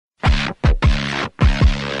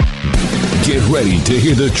Get ready to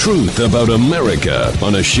hear the truth about America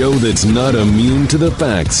on a show that's not immune to the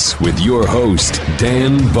facts with your host,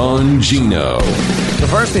 Dan Bongino. So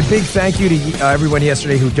first, a big thank you to everyone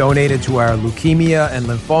yesterday who donated to our Leukemia and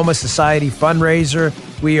Lymphoma Society fundraiser.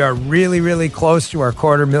 We are really, really close to our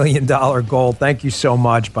 $250,000 goal. Thank you so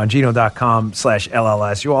much.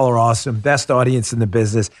 Bongino.com/LLS. You all are awesome. Best audience in the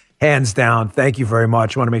business. Hands down. Thank you very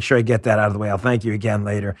much. I want to make sure I get that out of the way. I'll thank you again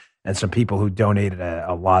later. And some people who donated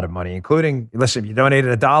a lot of money, including, listen, if you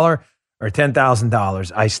donated $1 or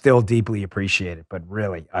 $10,000, I still deeply appreciate it. But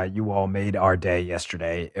really, you all made our day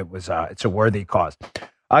yesterday. It's a worthy cause.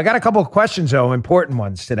 I got a couple of questions, though, important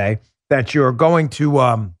ones today that you're going to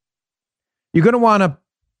want to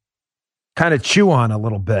kind of chew on a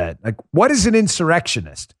little bit. Like, what is an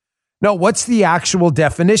insurrectionist? No, what's the actual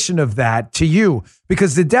definition of that to you?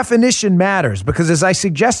 Because the definition matters. Because as I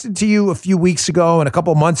suggested to you a few weeks ago and a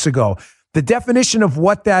couple months ago, the definition of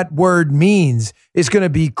what that word means is going to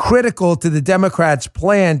be critical to the Democrats'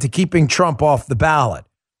 plan to keeping Trump off the ballot.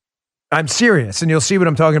 I'm serious, and you'll see what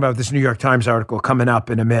I'm talking about with this New York Times article coming up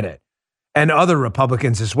in a minute, and other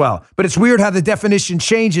Republicans as well. But it's weird how the definition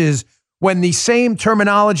changes when the same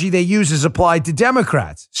terminology they use is applied to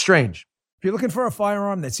Democrats. Strange. If you're looking for a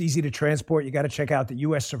firearm that's easy to transport, you got to check out the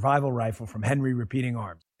U.S. Survival Rifle from Henry Repeating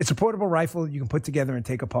Arms. It's a portable rifle you can put together and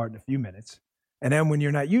take apart in a few minutes. And then when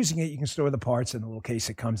you're not using it, you can store the parts in the little case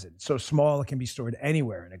it comes in. It's so small, it can be stored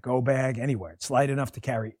anywhere, in a go bag, anywhere. It's light enough to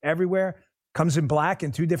carry everywhere. Comes in black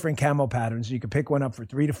and 2 different camo patterns. You can pick one up for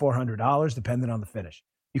 $300 to $400, depending on the finish.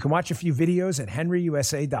 You can watch a few videos at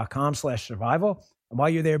henryusa.com/survival. And while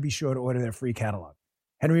you're there, be sure to order their free catalog.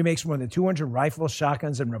 Henry makes more than 200 rifles,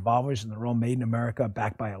 shotguns, and revolvers, and they're all made in America,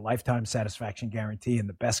 backed by a lifetime satisfaction guarantee and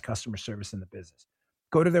the best customer service in the business.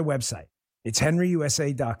 Go to their website. It's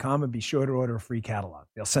henryusa.com, and be sure to order a free catalog.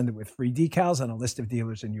 They'll send it with free decals and a list of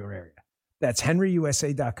dealers in your area. That's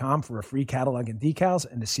henryusa.com for a free catalog and decals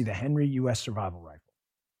and to see the Henry U.S. Survival Rifle.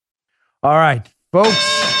 All right, folks,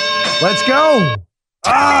 let's go.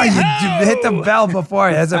 You hit the bell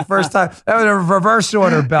before. That's the first time. That was a reverse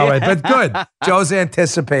order bell, right? But good. Joe's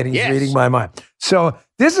anticipating. He's reading my mind. So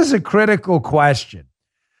this is a critical question.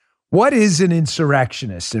 What is an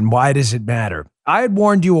insurrectionist and why does it matter? I had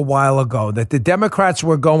warned you a while ago that the Democrats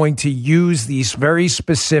were going to use these very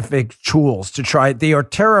specific tools to try. They are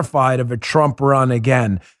terrified of a Trump run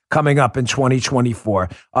again coming up in 2024.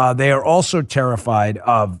 They are also terrified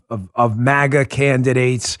of MAGA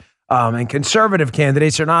candidates. And conservative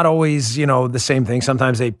candidates are not always, the same thing.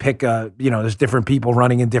 Sometimes they pick, there's different people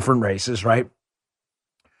running in different races, right?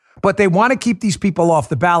 But they want to keep these people off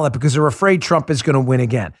the ballot because they're afraid Trump is going to win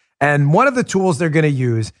again. And one of the tools they're going to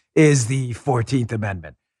use is the 14th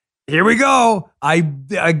Amendment. Here we go.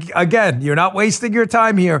 Again, you're not wasting your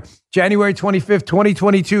time here. January 25th,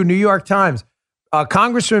 2022, New York Times.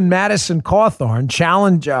 Congressman Madison Cawthorn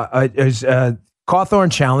challenge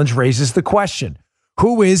raises the question.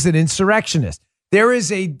 Who is an insurrectionist? There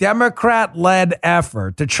is a Democrat-led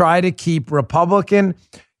effort to try to keep Republican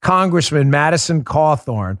Congressman Madison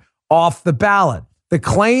Cawthorn off the ballot. The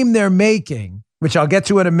claim they're making, which I'll get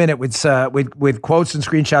to in a minute with quotes and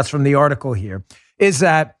screenshots from the article here, is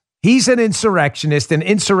that he's an insurrectionist, and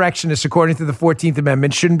insurrectionists, according to the 14th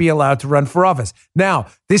Amendment, shouldn't be allowed to run for office. Now,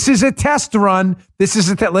 this is a test run.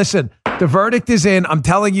 Listen, the verdict is in. I'm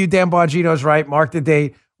telling you, Dan Bongino's right. Mark the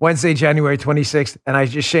date. Wednesday, January 26th, and I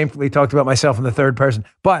just shamefully talked about myself in the third person.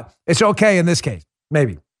 But it's okay in this case,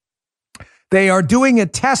 maybe. They are doing a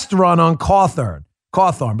test run on Cawthorn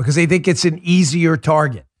because they think it's an easier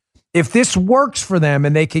target. If this works for them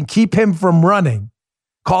and they can keep him from running,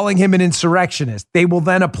 calling him an insurrectionist, they will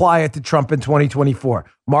then apply it to Trump in 2024.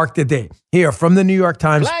 Mark the date. Here, from the New York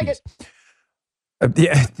Times piece.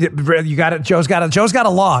 You got it. Joe's got a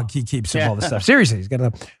log. He keeps of all this stuff. Seriously, he's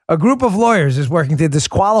got a group of lawyers is working to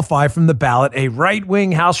disqualify from the ballot a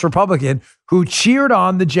right-wing House Republican who cheered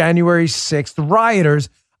on the January 6th rioters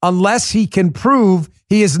unless he can prove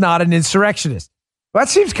he is not an insurrectionist. Well,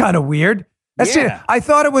 that seems kind of weird. I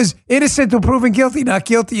thought it was innocent until proven guilty, not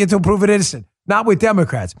guilty until proven innocent. Not with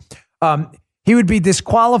Democrats. He would be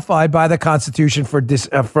disqualified by the Constitution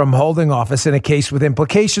from holding office in a case with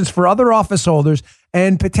implications for other office holders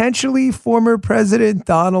and potentially former President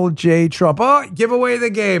Donald J. Trump. Oh, give away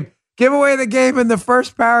the game. Give away the game in the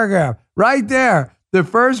first paragraph. Right there. The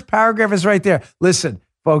first paragraph is right there. Listen,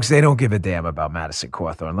 folks, they don't give a damn about Madison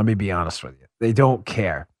Cawthorn. Let me be honest with you. They don't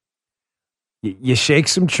care. You shake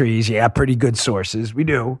some trees. You have pretty good sources. We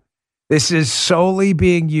do. This is solely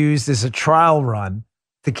being used as a trial run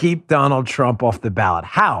to keep Donald Trump off the ballot.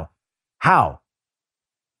 How?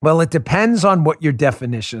 Well, it depends on what your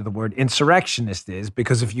definition of the word insurrectionist is,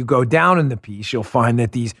 because if you go down in the piece, you'll find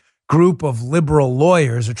that these group of liberal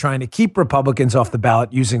lawyers are trying to keep Republicans off the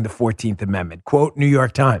ballot using the 14th Amendment. Quote, New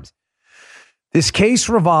York Times. This case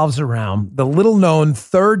revolves around the little-known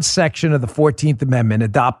third section of the 14th Amendment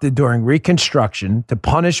adopted during Reconstruction to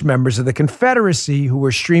punish members of the Confederacy who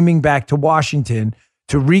were streaming back to Washington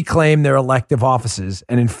to reclaim their elective offices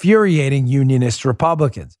and infuriating Unionist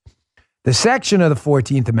Republicans. The section of the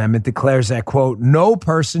 14th Amendment declares that, quote, no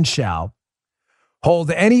person shall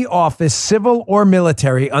hold any office, civil or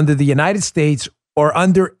military, under the United States or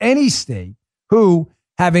under any state who,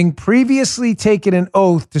 having previously taken an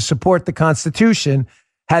oath to support the Constitution,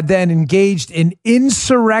 had then engaged in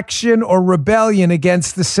insurrection or rebellion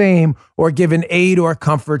against the same, or given aid or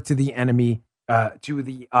comfort to the enemy,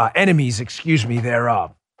 enemies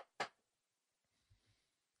thereof.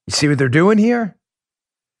 You see what they're doing here?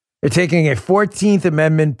 They're taking a 14th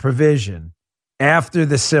Amendment provision after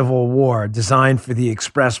the Civil War designed for the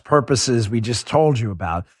express purposes we just told you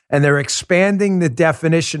about, and they're expanding the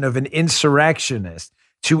definition of an insurrectionist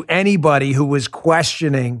to anybody who was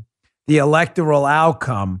questioning the electoral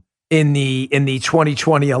outcome in the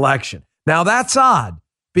 2020 election. Now, that's odd,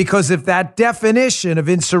 because if that definition of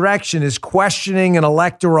insurrection is questioning an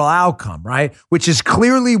electoral outcome, right, which is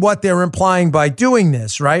clearly what they're implying by doing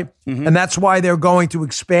this, right? Mm-hmm. And that's why they're going to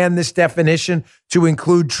expand this definition to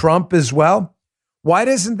include Trump as well. Why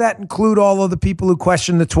doesn't that include all of the people who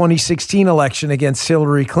questioned the 2016 election against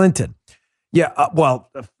Hillary Clinton? Yeah,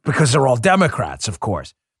 because they're all Democrats, of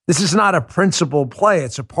course. This is not a principled play.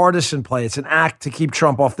 It's a partisan play. It's an act to keep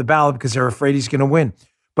Trump off the ballot because they're afraid he's going to win.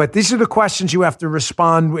 But these are the questions you have to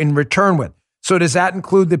respond in return with. So does that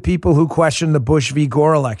include the people who questioned the Bush v.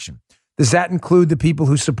 Gore election? Does that include the people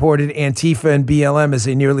who supported Antifa and BLM as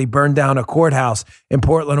they nearly burned down a courthouse in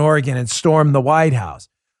Portland, Oregon, and stormed the White House?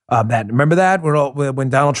 Remember that when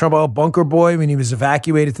Donald Trump, bunker boy, when he was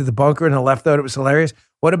evacuated to the bunker and the left out, it was hilarious.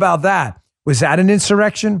 What about that? Was that an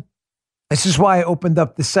insurrection? This is why I opened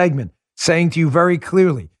up the segment, saying to you very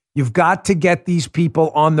clearly, you've got to get these people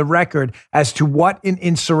on the record as to what an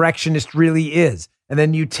insurrectionist really is. And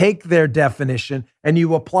then you take their definition and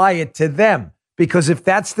you apply it to them. Because if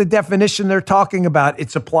that's the definition they're talking about,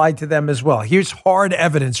 it's applied to them as well. Here's hard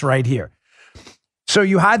evidence right here. So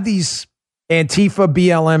you had these Antifa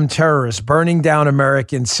BLM terrorists burning down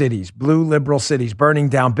American cities, blue liberal cities, burning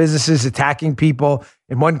down businesses, attacking people.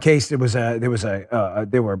 In one case, there was a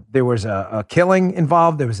killing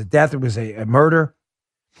involved. There was a death. There was a murder.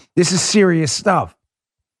 This is serious stuff.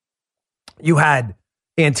 You had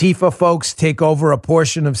Antifa folks take over a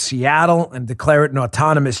portion of Seattle and declare it an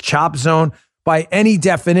autonomous chop zone. By any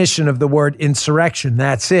definition of the word insurrection,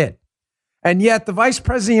 that's it. And yet the Vice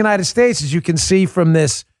President of the United States, as you can see from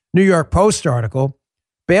this New York Post article,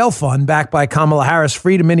 bail fund backed by Kamala Harris,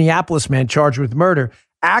 freed a Minneapolis man charged with murder,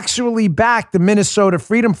 actually backed the Minnesota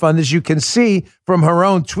Freedom Fund, as you can see from her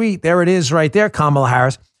own tweet. There it is right there, Kamala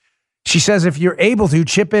Harris. She says, if you're able to,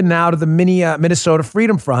 chip in now to the Minnesota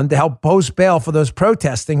Freedom Fund to help post bail for those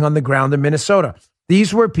protesting on the ground in Minnesota.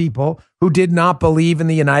 These were people who did not believe in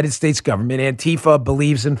the United States government. Antifa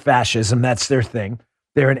believes in fascism. That's their thing.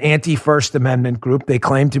 They're an anti-First Amendment group. They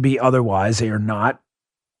claim to be otherwise. They are not.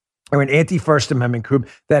 They're an anti-First Amendment group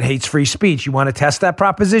that hates free speech. You want to test that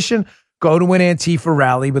proposition? Go to an Antifa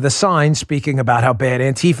rally with a sign speaking about how bad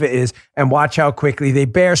Antifa is and watch how quickly they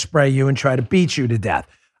bear spray you and try to beat you to death.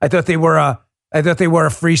 I thought they were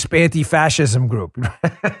a free anti-fascism group.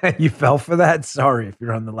 You fell for that? Sorry if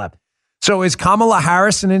you're on the left. So is Kamala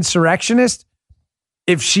Harris an insurrectionist?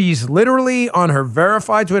 If she's literally on her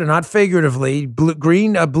verified Twitter, not figuratively,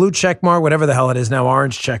 blue check mark, whatever the hell it is now,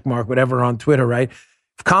 orange check mark, whatever on Twitter, right?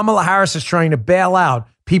 If Kamala Harris is trying to bail out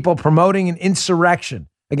people promoting an insurrection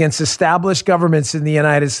against established governments in the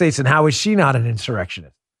United States, and how is she not an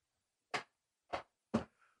insurrectionist?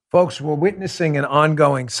 Folks, we're witnessing an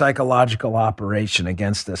ongoing psychological operation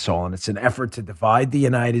against us all, and it's an effort to divide the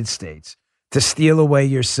United States, to steal away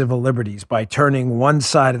your civil liberties by turning one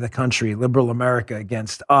side of the country, liberal America,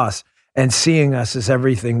 against us and seeing us as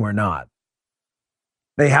everything we're not.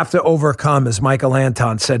 They have to overcome, as Michael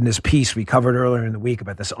Anton said in his piece we covered earlier in the week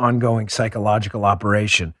about this ongoing psychological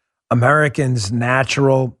operation, Americans'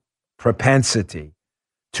 natural propensity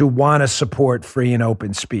to want to support free and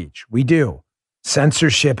open speech. We do.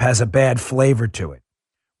 Censorship has a bad flavor to it.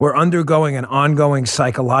 We're undergoing an ongoing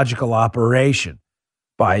psychological operation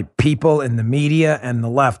by people in the media and the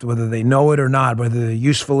left, whether they know it or not, whether they're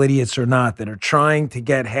useful idiots or not, that are trying to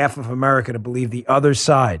get half of America to believe the other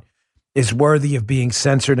side is worthy of being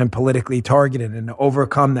censored and politically targeted, and to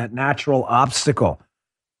overcome that natural obstacle.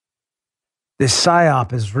 This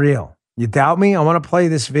PSYOP is real. You doubt me? I want to play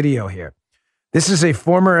this video here. This is a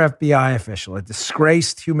former FBI official, a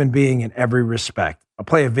disgraced human being in every respect. I'll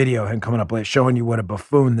play a video of him coming up later showing you what a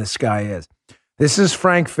buffoon this guy is. This is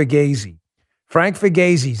Frank Fugazi. Frank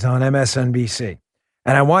Fugazi's on MSNBC.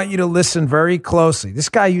 And I want you to listen very closely. This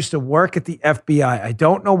guy used to work at the FBI. I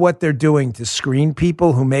don't know what they're doing to screen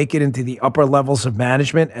people who make it into the upper levels of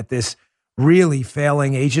management at this really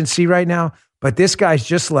failing agency right now. But this guy's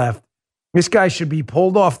just left. This guy should be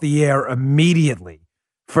pulled off the air immediately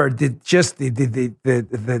for the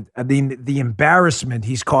embarrassment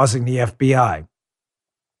he's causing the FBI.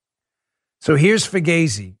 So here's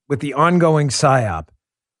Fugazi with the ongoing PSYOP,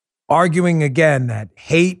 arguing again that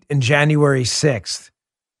hate in January 6th.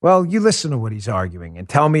 Well, you listen to what he's arguing and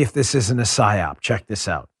tell me if this isn't a PSYOP. Check this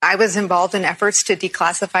out. I was involved in efforts to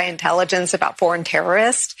declassify intelligence about foreign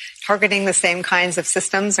terrorists, targeting the same kinds of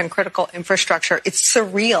systems and critical infrastructure. It's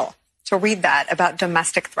surreal to read that about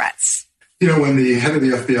domestic threats. You know, when the head of the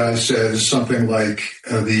FBI says something like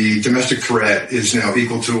the domestic threat is now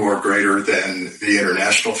equal to or greater than the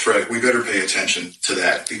international threat, we better pay attention to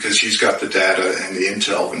that because he's got the data and the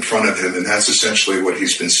intel in front of him, and that's essentially what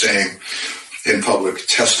he's been saying in public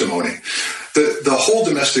testimony. The whole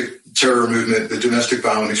domestic terror movement, the domestic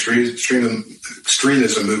violent extremism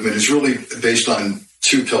movement is really based on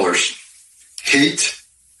two pillars: hate,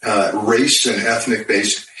 race and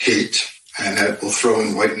ethnic-based hate, and that will throw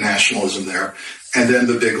in white nationalism there, and then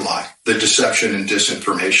the big lie, the deception and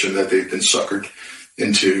disinformation that they've been suckered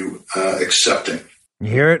into accepting. You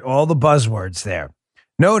hear it? All the buzzwords there.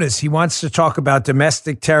 Notice he wants to talk about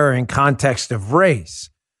domestic terror in context of race.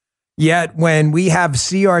 Yet when we have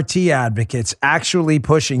CRT advocates actually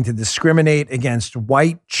pushing to discriminate against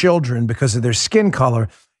white children because of their skin color,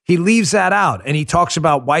 he leaves that out and he talks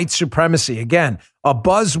about white supremacy. Again, a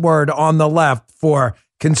buzzword on the left for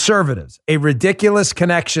conservatives, a ridiculous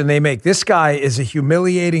connection they make. This guy is a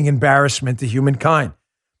humiliating embarrassment to humankind.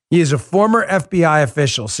 He is a former FBI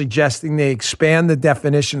official suggesting they expand the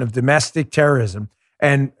definition of domestic terrorism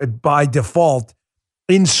and by default,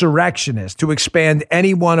 insurrectionist, to expand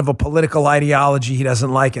any one of a political ideology he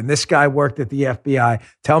doesn't like. And this guy worked at the FBI.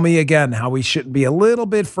 Tell me again how we shouldn't be a little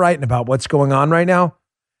bit frightened about what's going on right now.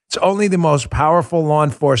 It's only the most powerful law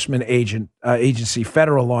enforcement agency,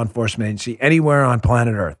 federal law enforcement agency, anywhere on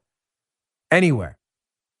planet Earth. Anywhere.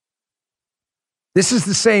 This is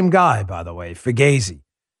the same guy, by the way, Fugazi.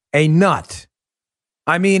 A nut.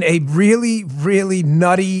 I mean, a really, really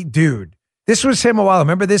nutty dude. This was him a while.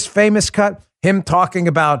 Remember this famous cut? Him talking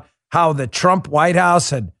about how the Trump White House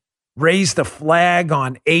had raised the flag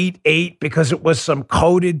on 8/8 because it was some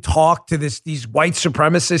coded talk to these white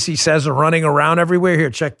supremacists he says are running around everywhere. Here,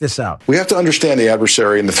 check this out. We have to understand the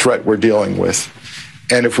adversary and the threat we're dealing with.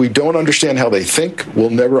 And if we don't understand how they think,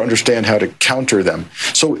 we'll never understand how to counter them.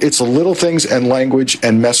 So it's the little things and language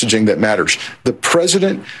and messaging that matters. The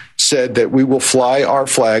president said that we will fly our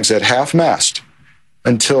flags at half-mast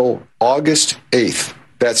until August 8th.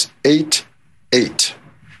 That's 8/8.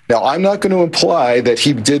 Now, I'm not going to imply that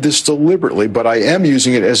he did this deliberately, but I am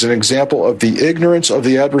using it as an example of the ignorance of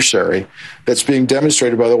the adversary that's being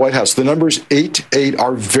demonstrated by the White House. The numbers 8/8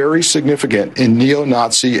 are very significant in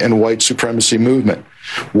neo-Nazi and white supremacy movement.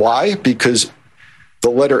 Why? Because the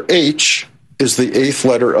letter H is the eighth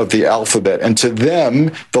letter of the alphabet. And to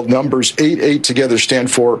them, the numbers 8/8 together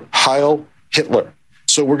stand for Heil Hitler.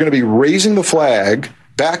 So we're going to be raising the flag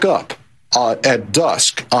back up at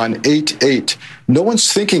dusk on 8/8. No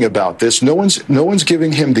one's thinking about this. No one's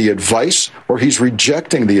giving him the advice, or he's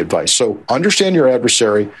rejecting the advice. So understand your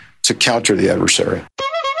adversary to counter the adversary.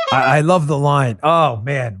 I love the line. Oh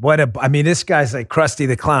man, this guy's like Krusty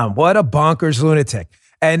the Clown. What a bonkers lunatic.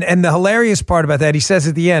 And the hilarious part about that, he says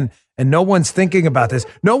at the end, and no one's thinking about this.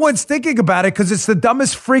 No one's thinking about it because it's the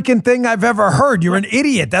dumbest freaking thing I've ever heard. You're an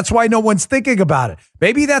idiot. That's why no one's thinking about it.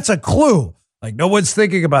 Maybe that's a clue. Like, no one's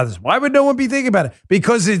thinking about this. Why would no one be thinking about it?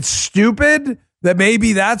 Because it's stupid? That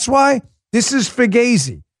maybe that's why? This is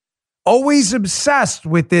Fugazi. Always obsessed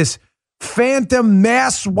with this phantom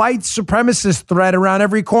mass white supremacist threat around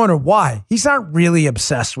every corner. Why? He's not really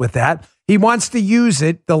obsessed with that. He wants to use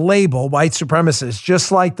it, the label white supremacist,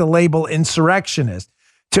 just like the label insurrectionist,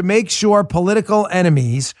 to make sure political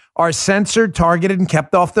enemies are censored, targeted, and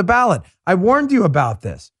kept off the ballot. I warned you about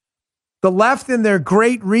this. The left and their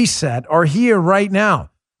great reset are here right now.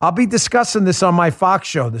 I'll be discussing this on my Fox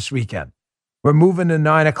show this weekend. We're moving to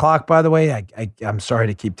 9 o'clock, by the way. I'm sorry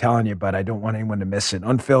to keep telling you, but I don't want anyone to miss it.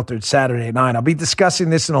 Unfiltered Saturday at 9. I'll be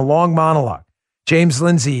discussing this in a long monologue. James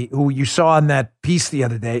Lindsay, who you saw in that piece the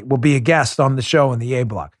other day, will be a guest on the show in the A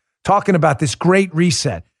Block, talking about this great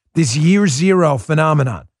reset, this year zero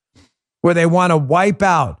phenomenon. where they want to wipe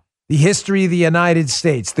out the history of the United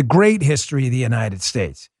States, the great history of the United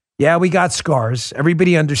States. Yeah, we got scars.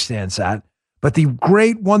 Everybody understands that. But the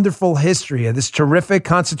great, wonderful history of this terrific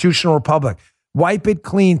constitutional republic, wipe it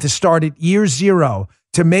clean to start at year zero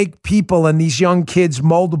to make people and these young kids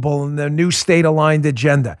moldable in their new state-aligned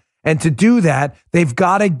agenda. And to do that, they've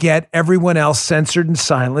got to get everyone else censored and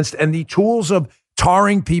silenced. And the tools of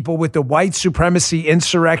tarring people with the white supremacy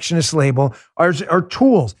insurrectionist label are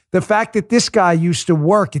tools. The fact that this guy used to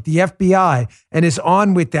work at the FBI and is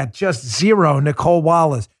on with that just zero, Nicole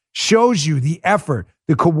Wallace, shows you the effort,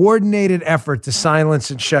 the coordinated effort to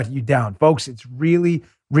silence and shut you down. Folks, it's really,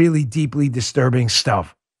 really deeply disturbing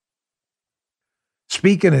stuff.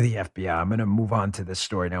 Speaking of the FBI, I'm going to move on to this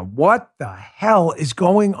story now. What the hell is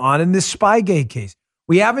going on in this Spygate case?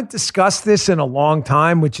 We haven't discussed this in a long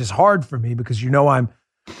time, which is hard for me because, I'm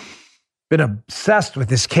been obsessed with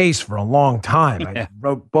this case for a long time. I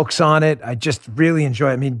wrote books on it. I just really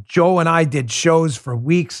enjoy it. I mean, Joe and I did shows for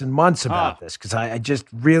weeks and months about this because I just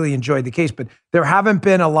really enjoyed the case, but there haven't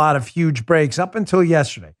been a lot of huge breaks up until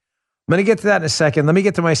yesterday. I'm going to get to that in a second. Let me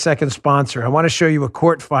get to my second sponsor. I want to show you a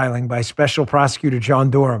court filing by Special Prosecutor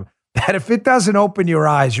John Durham that if it doesn't open your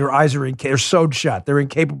eyes are they're sewed shut. They're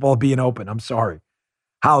incapable of being open. I'm sorry.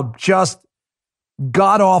 How just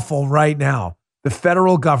god-awful right now the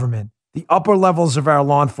federal government, the upper levels of our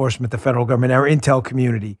law enforcement, the federal government, our intel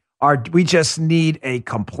community, we just need a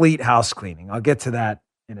complete house cleaning. I'll get to that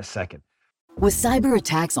in a second. With cyber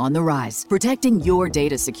attacks on the rise, protecting your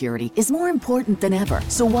data security is more important than ever.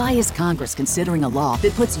 So why is Congress considering a law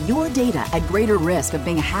that puts your data at greater risk of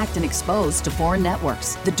being hacked and exposed to foreign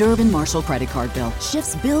networks? The Durbin-Marshall credit card bill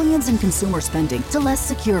shifts billions in consumer spending to less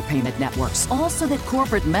secure payment networks, all so that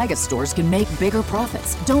corporate mega stores can make bigger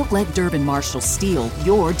profits. Don't let Durbin-Marshall steal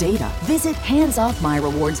your data. Visit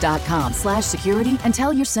handsoffmyrewards.com/security and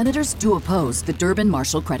tell your senators to oppose the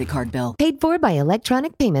Durbin-Marshall credit card bill. Paid for by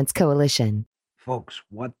Electronic Payments Coalition. Folks,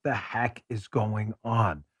 what the heck is going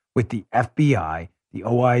on with the FBI, the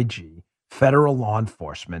OIG, federal law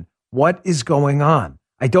enforcement? What is going on?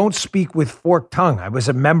 I don't speak with forked tongue. I was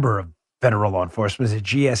a member of federal law enforcement as a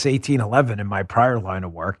GS 1811 in my prior line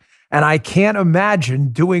of work, and I can't imagine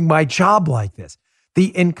doing my job like this.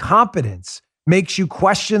 The incompetence makes you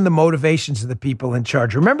question the motivations of the people in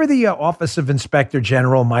charge. Remember the Office of Inspector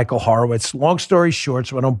General, Michael Horowitz? Long story short,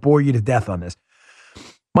 so I don't bore you to death on this.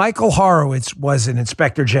 Michael Horowitz was an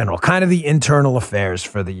inspector general, kind of the internal affairs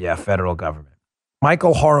for the federal government.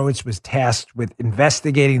 Michael Horowitz was tasked with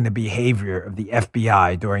investigating the behavior of the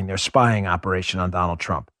FBI during their spying operation on Donald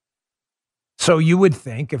Trump. So you would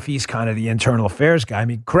think if he's kind of the internal affairs guy, I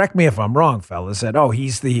mean, correct me if I'm wrong, fellas, that,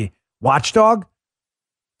 he's the watchdog,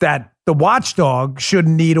 that the watchdog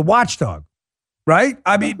shouldn't need a watchdog, right?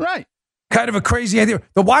 I mean, right. Kind of a crazy idea.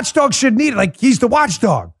 The watchdog should need it, like he's the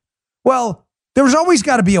watchdog. Well, there's always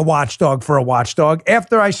got to be a watchdog for a watchdog.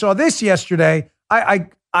 After I saw this yesterday, I'm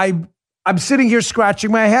sitting here scratching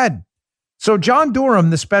my head. So John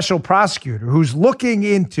Durham, the special prosecutor, who's looking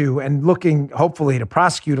into and looking hopefully to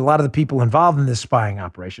prosecute a lot of the people involved in this spying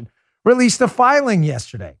operation, released a filing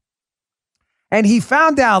yesterday. And he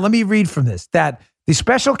found out, let me read from this, that the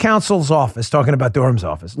special counsel's office, talking about Durham's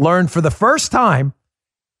office, learned for the first time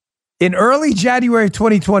in early January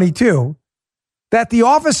 2022 that the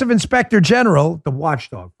Office of Inspector General, the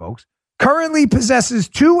watchdog folks, currently possesses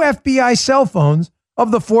 2 FBI cell phones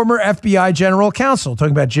of the former FBI General Counsel,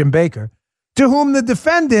 talking about Jim Baker, to whom the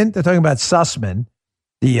defendant, they're talking about Sussman,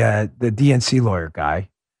 the DNC lawyer guy,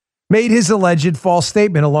 made his alleged false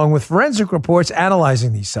statement along with forensic reports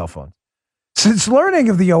analyzing these cell phones. Since learning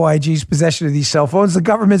of the OIG's possession of these cell phones, the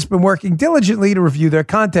government's been working diligently to review their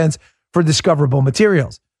contents for discoverable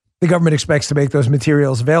materials. The government expects to make those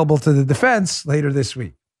materials available to the defense later this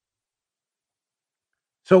week.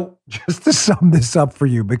 So just to sum this up for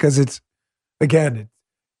you, because it's getting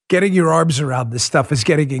your arms around this stuff is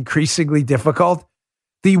getting increasingly difficult.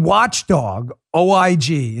 The watchdog,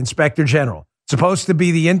 OIG, Inspector General, supposed to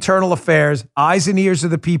be the internal affairs, eyes and ears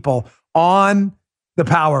of the people on the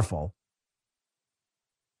powerful,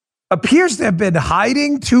 appears to have been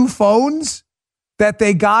hiding 2 phones that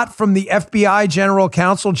they got from the FBI General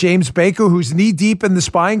Counsel, James Baker, who's knee deep in the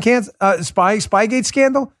Spygate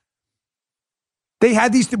scandal. They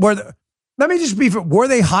had these, let me just be, were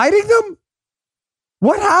they hiding them?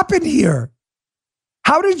 What happened here?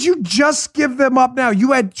 How did you just give them up now?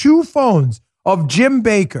 You had 2 phones of Jim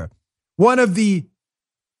Baker, one of the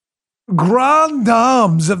grand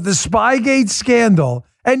dames of the Spygate scandal,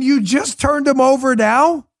 and you just turned them over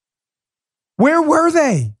now? Where were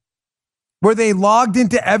they? Were they logged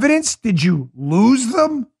into evidence? Did you lose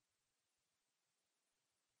them?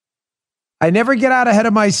 I never get out ahead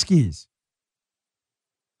of my skis.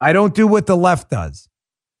 I don't do what the left does.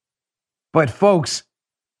 But folks,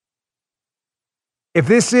 if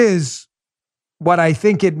this is what I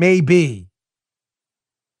think it may be,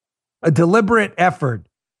 a deliberate effort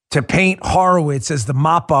to paint Horowitz as the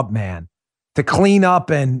mop-up man, to clean up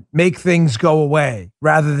and make things go away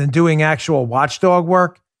rather than doing actual watchdog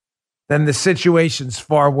work, then the situation's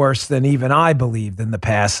far worse than even I believed in the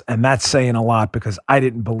past. And that's saying a lot because I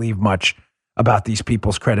didn't believe much about these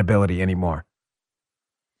people's credibility anymore.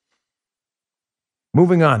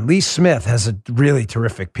 Moving on, Lee Smith has a really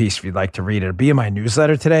terrific piece if you'd like to read it. It'll be in my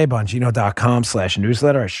newsletter today,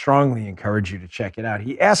 bongino.com/newsletter. I strongly encourage you to check it out.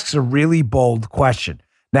 He asks a really bold question.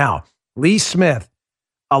 Now, Lee Smith,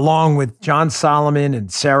 along with John Solomon and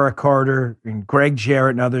Sarah Carter and Greg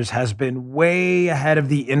Jarrett and others, has been way ahead of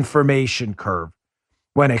the information curve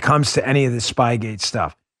when it comes to any of the Spygate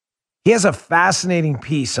stuff. He has a fascinating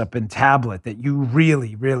piece up in Tablet that you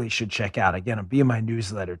really, really should check out. Again, it'll be in my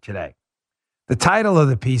newsletter today. The title of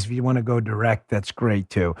the piece, if you want to go direct, that's great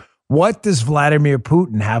too. What does Vladimir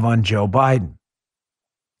Putin have on Joe Biden?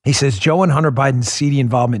 He says Joe and Hunter Biden's seedy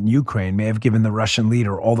involvement in Ukraine may have given the Russian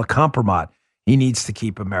leader all the compromise he needs to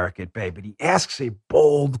keep America at bay. But he asks a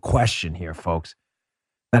bold question here, folks,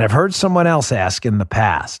 that I've heard someone else ask in the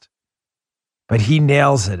past, but he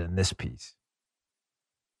nails it in this piece.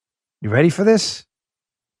 You ready for this?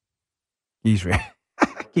 He's ready.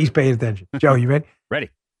 He's paying attention. Joe, you ready? Ready.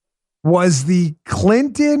 Was the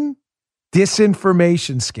Clinton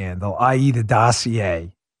disinformation scandal, i.e. the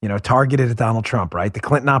dossier, targeted at Donald Trump, right? The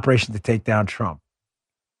Clinton operation to take down Trump.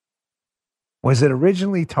 Was it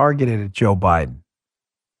originally targeted at Joe Biden?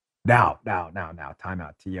 Now, time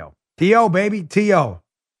out, T.O. T.O., baby, T.O.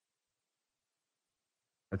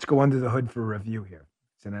 Let's go under the hood for a review here.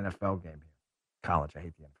 It's an NFL game here. College, I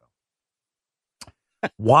hate the NFL.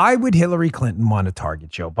 Why would Hillary Clinton want to target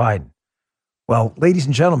Joe Biden? Well, ladies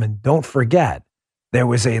and gentlemen, don't forget, there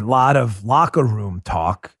was a lot of locker room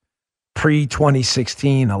talk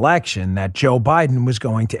pre-2016 election that Joe Biden was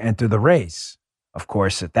going to enter the race. Of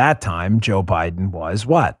course, at that time, Joe Biden was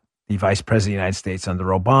what? The vice president of the United States under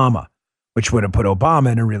Obama, which would have put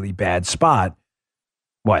Obama in a really bad spot.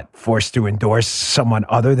 What? Forced to endorse someone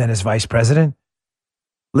other than his vice president?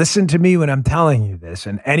 Listen to me when I'm telling you this,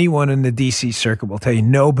 and anyone in the D.C. circuit will tell you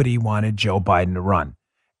nobody wanted Joe Biden to run.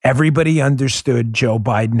 Everybody understood Joe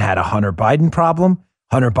Biden had a Hunter Biden problem,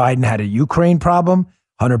 Hunter Biden had a Ukraine problem,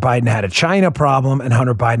 Hunter Biden had a China problem, and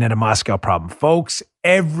Hunter Biden had a Moscow problem. Folks,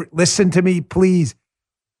 listen to me, please.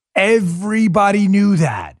 Everybody knew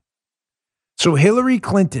that. So Hillary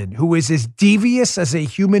Clinton, who is as devious as a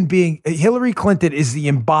human being, Hillary Clinton is the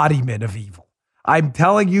embodiment of evil. I'm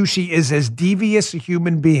telling you, she is as devious a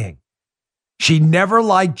human being. She never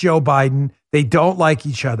liked Joe Biden. They don't like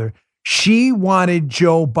each other. She wanted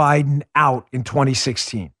Joe Biden out in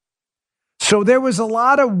 2016. So there was a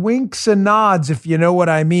lot of winks and nods, if you know what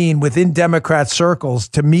I mean, within Democrat circles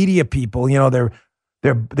to media people,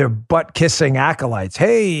 they're butt-kissing acolytes.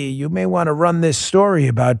 Hey, you may want to run this story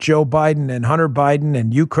about Joe Biden and Hunter Biden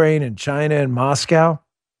and Ukraine and China and Moscow.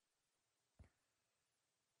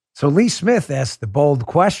 So Lee Smith asked the bold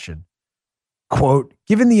question, quote,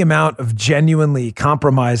 given the amount of genuinely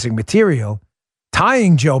compromising material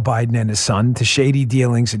tying Joe Biden and his son to shady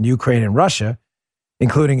dealings in Ukraine and Russia,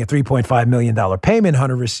 including a $3.5 million payment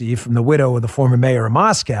Hunter received from the widow of the former mayor of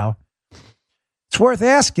Moscow, it's worth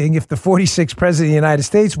asking if the 46th president of the United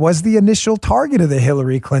States was the initial target of the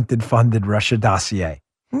Hillary Clinton-funded Russia dossier.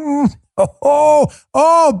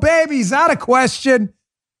 Oh, baby, is that a question?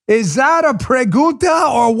 Is that a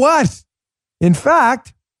pregunta or what? In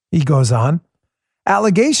fact, he goes on,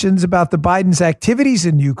 allegations about the Biden's activities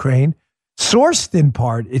in Ukraine, sourced in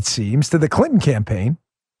part, it seems, to the Clinton campaign,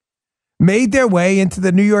 made their way into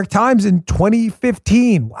the New York Times in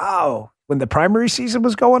 2015. Wow. When the primary season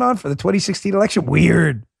was going on for the 2016 election.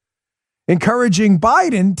 Weird. Encouraging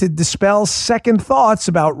Biden to dispel second thoughts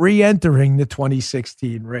about re-entering the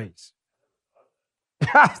 2016 race.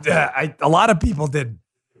 A lot of people didn't.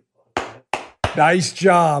 Nice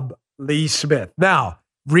job, Lee Smith. Now,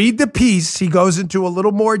 read the piece. He goes into a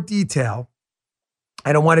little more detail.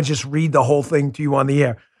 I don't want to just read the whole thing to you on the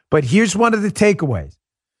air, but here's one of the takeaways.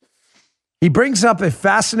 He brings up a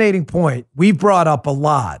fascinating point we've brought up a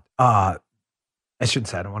lot. I shouldn't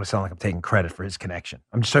say, I don't want to sound like I'm taking credit for his connection.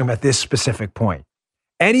 I'm just talking about this specific point.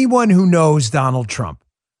 Anyone who knows Donald Trump,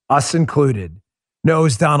 us included,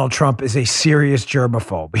 knows Donald Trump is a serious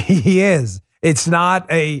germaphobe. He is. It's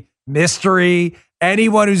not a mystery.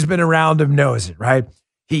 Anyone who's been around him knows it, right?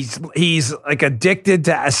 He's like addicted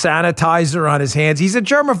to a sanitizer on his hands. He's a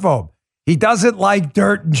germaphobe. He doesn't like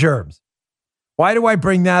dirt and germs. Why do I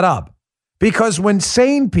bring that up? Because when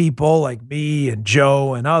sane people like me and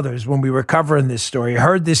Joe and others, when we were covering this story,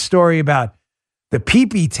 heard this story about the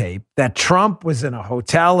pee-pee tape that Trump was in a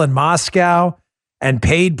hotel in Moscow and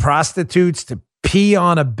paid prostitutes to pee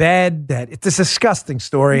on a bed. That it's a disgusting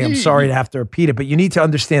story. I'm sorry to have to repeat it, but you need to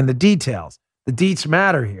understand the details. The deets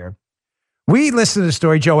matter here. We listen to the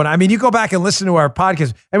story, Joe, and I mean, you go back and listen to our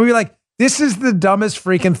podcast, and we were like, this is the dumbest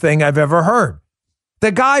freaking thing I've ever heard.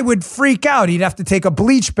 The guy would freak out. He'd have to take a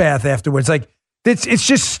bleach bath afterwards. Like, it's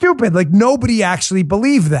just stupid. Like, nobody actually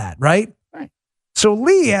believed that, right? So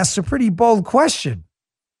Lee asked a pretty bold question.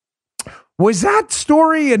 Was that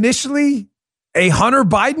story initially a Hunter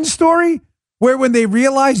Biden story, where when they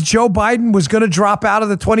realized Joe Biden was going to drop out of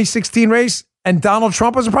the 2016 race and Donald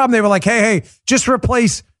Trump was a problem, they were like, hey, just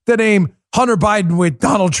replace the name Hunter Biden with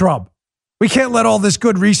Donald Trump. We can't let all this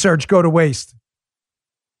good research go to waste.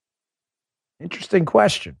 Interesting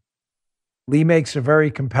question. Lee makes a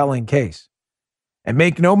very compelling case. And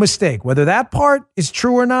make no mistake, whether that part is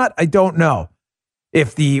true or not, I don't know.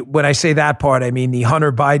 When I say that part, I mean the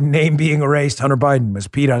Hunter Biden name being erased. Hunter Biden was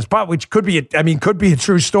peed on his pot, which could be a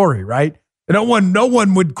true story, right? No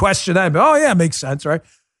one would question that. Oh yeah, makes sense, right?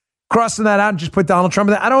 Crossing that out and just put Donald Trump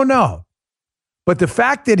in that, I don't know. But the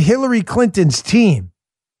fact that Hillary Clinton's team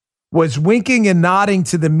was winking and nodding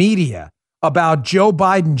to the media about Joe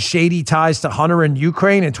Biden's shady ties to Hunter and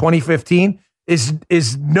Ukraine in 2015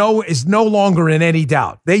 is no longer in any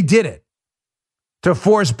doubt. They did it to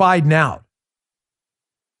force Biden out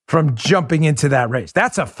from jumping into that race.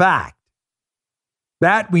 That's a fact.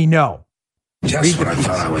 That we know. Just when I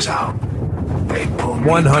thought I was out, they pulled me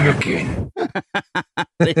 100 back in.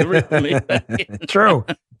 They really back in. True.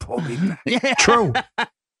 Pull me back. Yeah. True.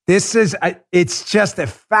 It's just a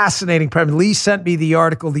fascinating premise. Lee sent me the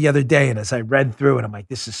article the other day, and as I read through it, I'm like,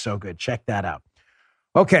 this is so good. Check that out.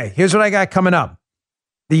 Okay, here's what I got coming up.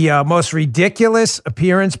 The most ridiculous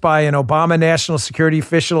appearance by an Obama national security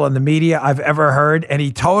official in the media I've ever heard, and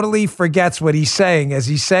he totally forgets what he's saying as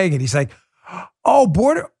he's saying it. He's like,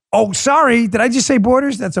 sorry, did I just say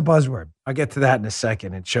borders? That's a buzzword. I'll get to that in a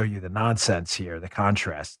second and show you the nonsense here, the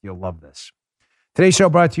contrast. You'll love this. Today's show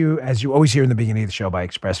brought to you, as you always hear in the beginning of the show, by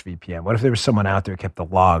ExpressVPN. What if there was someone out there who kept a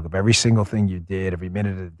log of every single thing you did, every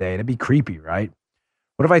minute of the day? It'd be creepy, right?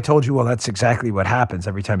 What if I told you, well, that's exactly what happens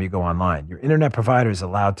every time you go online. Your internet provider is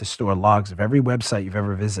allowed to store logs of every website you've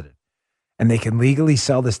ever visited, and they can legally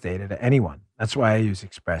sell this data to anyone. That's why I use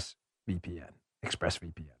ExpressVPN.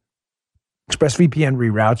 ExpressVPN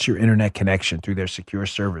reroutes your internet connection through their secure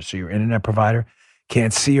servers, so your internet provider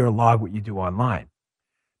can't see or log what you do online.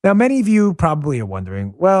 Now, many of you probably are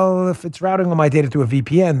wondering, well, if it's routing all my data through a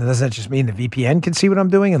VPN, does that just mean the VPN can see what I'm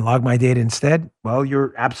doing and log my data instead? Well,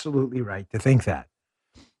 you're absolutely right to think that.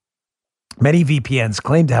 Many VPNs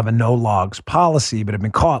claim to have a no logs policy, but have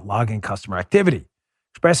been caught logging customer activity.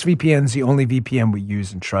 ExpressVPN is the only VPN we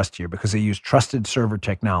use and trust here because they use trusted server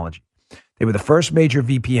technology. They were the first major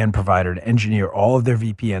VPN provider to engineer all of their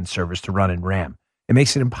VPN servers to run in RAM. It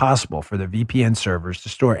makes it impossible for their VPN servers to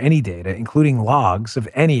store any data, including logs of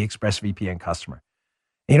any ExpressVPN customer.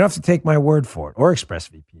 And you don't have to take my word for it, or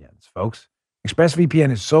ExpressVPN's, folks.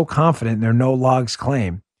 ExpressVPN is so confident in their no logs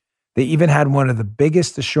claim, they even had one of the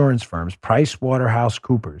biggest assurance firms,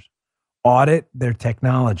 PricewaterhouseCoopers, audit their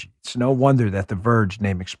technology. It's no wonder that The Verge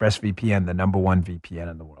named ExpressVPN the #1 VPN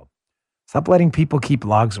in the world. Stop letting people keep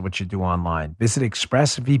logs of what you do online. Visit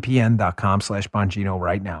expressvpn.com/Bongino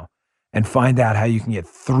right now and find out how you can get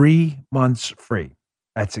 3 months free.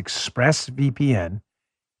 That's ExpressVPN,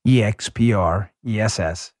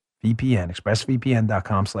 EXPRESS, VPN,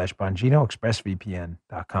 expressvpn.com/Bongino,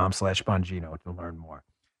 expressvpn.com/Bongino to learn more.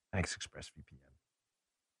 Thanks, ExpressVPN.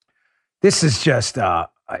 This is just,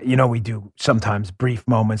 we do sometimes brief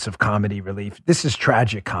moments of comedy relief. This is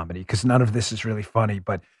tragic comedy because none of this is really funny.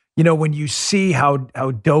 But, when you see how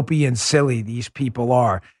dopey and silly these people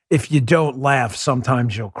are, if you don't laugh,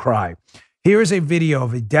 sometimes you'll cry. Here is a video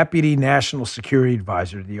of a deputy national security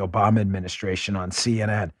advisor to the Obama administration on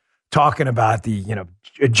CNN talking about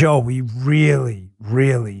Joe, we really,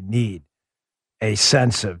 really need a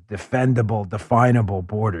sense of defendable, definable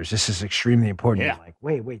borders. This is extremely important. Yeah. You're like,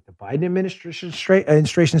 wait, the Biden administration is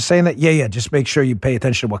saying that? Yeah, just make sure you pay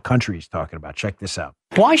attention to what country he's talking about. Check this out.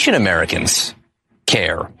 Why should Americans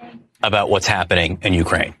care about what's happening in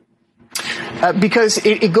Ukraine? Because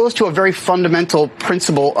it goes to a very fundamental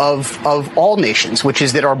principle of all nations, which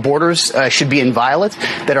is that our borders should be inviolate,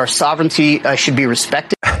 that our sovereignty should be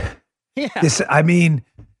respected. You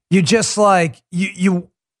just like, you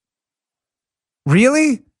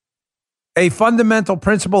really? a fundamental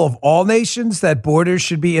principle of all nations that borders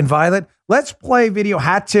should be inviolate. Let's play video.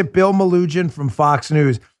 Hat tip Bill Malugin from Fox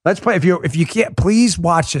News. Let's play. If you can't, please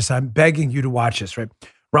watch this. I'm begging you to watch this, right?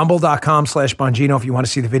 Rumble.com/Bongino if you want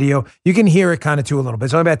to see the video. You can hear it kind of too a little bit.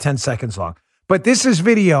 It's only about 10 seconds long. But this is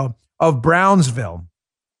video of Brownsville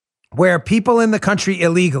where people in the country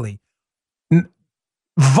illegally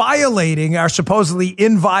violating our supposedly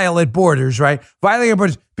inviolate borders, right? Violating our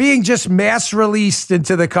borders, being just mass released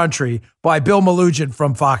into the country by Bill Malugin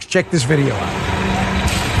from Fox. Check this video out.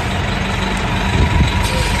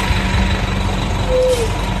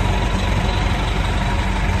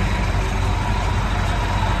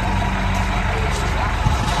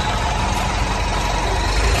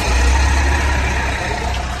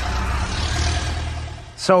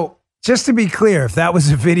 So just to be clear, if that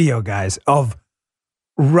was a video, guys, of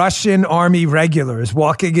Russian army regulars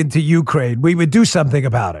walking into Ukraine, we would do something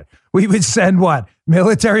about it. We would send what?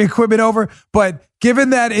 Military equipment over? But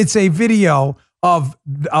given that it's a video of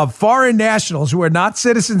foreign nationals who are not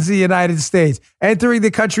citizens of the United States entering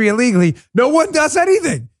the country illegally, no one does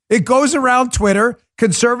anything. It goes around Twitter.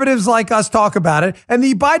 Conservatives like us talk about it. And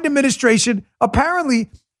the Biden administration,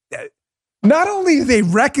 apparently, not only do they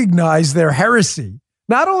recognize their heresy,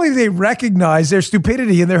 not only do they recognize their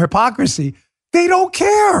stupidity and their hypocrisy, they don't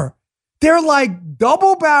care. They're like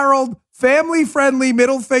double-barreled, family-friendly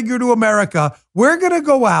middle finger to America. We're going to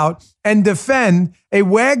go out and defend a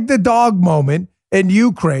wag the dog moment in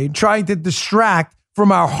Ukraine, trying to distract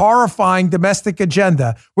from our horrifying domestic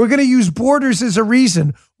agenda. We're going to use borders as a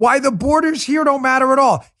reason why the borders here don't matter at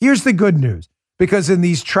all. Here's the good news. Because in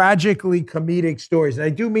these tragically comedic stories, and I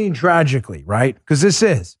do mean tragically, right? Because this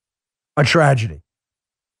is a tragedy.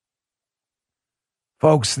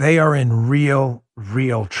 Folks, they are in real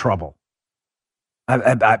trouble.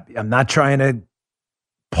 I'm not trying to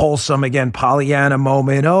pull some, again, Pollyanna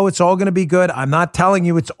moment. Oh, it's all going to be good. I'm not telling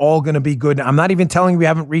you it's all going to be good. I'm not even telling you we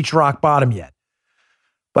haven't reached rock bottom yet.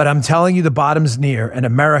 But I'm telling you the bottom's near. And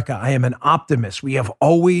America, I am an optimist. We have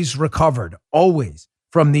always recovered, always,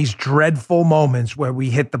 from these dreadful moments where we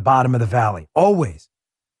hit the bottom of the valley. Always.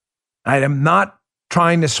 I am not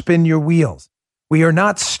trying to spin your wheels. We are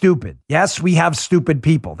not stupid. Yes, we have stupid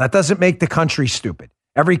people. That doesn't make the country stupid.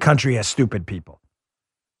 Every country has stupid people.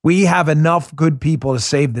 We have enough good people to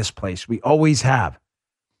save this place. We always have.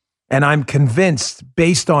 And I'm convinced,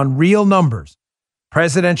 based on real numbers,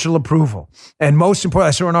 presidential approval, and most importantly,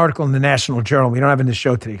 I saw an article in the National Journal. We don't have it in the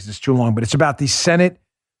show today because it's too long, but it's about the Senate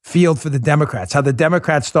field for the Democrats, how the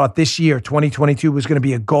Democrats thought this year, 2022, was going to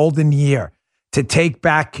be a golden year to take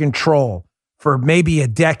back control for maybe a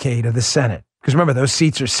decade of the Senate. Because remember, those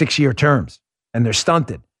seats are 6-year terms, and they're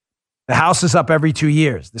stunted. The House is up every 2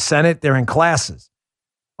 years. The Senate, they're in classes.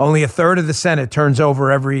 Only a third of the Senate turns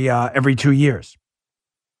over every 2 years.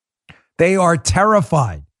 They are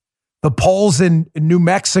terrified. The polls in New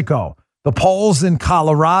Mexico, the polls in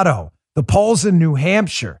Colorado, the polls in New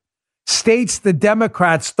Hampshire, states the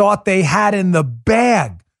Democrats thought they had in the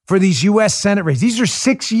bag for these U.S. Senate races. These are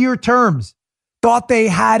 6-year terms. Thought they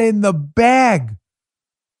had in the bag,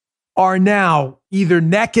 are now either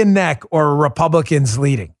neck and neck or Republicans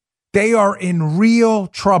leading. They are in real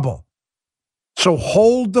trouble. So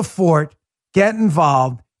hold the fort, get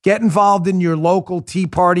involved in your local Tea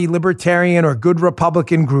Party, Libertarian, or good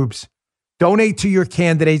Republican groups. Donate to your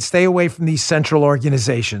candidates. Stay away from these central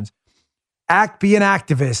organizations. Be an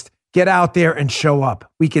activist. Get out there and show up.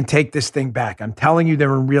 We can take this thing back. I'm telling you,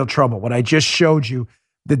 they're in real trouble. What I just showed you,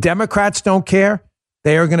 the Democrats don't care.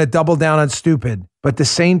 They are going to double down on stupid, but the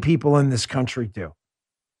sane people in this country do.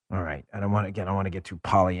 All right. I don't want to get too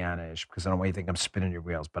Pollyanna-ish because I don't want you to think I'm spinning your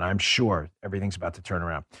wheels, but I'm sure everything's about to turn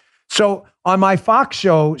around. So on my Fox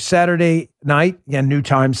show Saturday night, again, new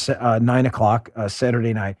time, 9 o'clock,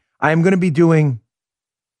 Saturday night, I am going to be doing,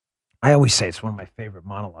 I always say it's one of my favorite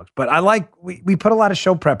monologues, but we put a lot of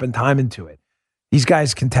show prep and time into it. These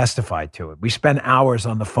guys can testify to it. We spend hours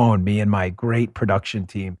on the phone, me and my great production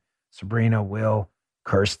team, Sabrina, Will,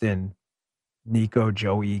 Kirsten, Nico,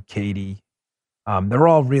 Joey, Katie. They're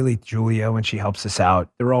all really, Julia, when she helps us out,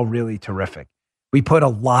 they're all really terrific. We put a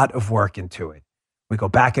lot of work into it. We go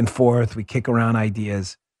back and forth. We kick around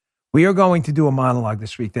ideas. We are going to do a monologue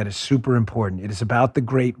this week that is super important. It is about the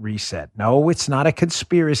Great Reset. No, it's not a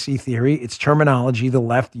conspiracy theory. It's terminology the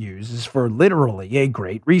left uses for literally a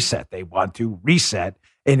great reset. They want to reset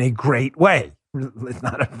in a great way. It's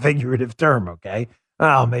not a figurative term, okay?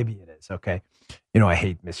 Oh, maybe it is, okay? You know, I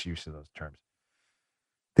hate misuse of those terms.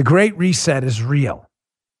 The Great Reset is real.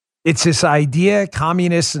 It's this idea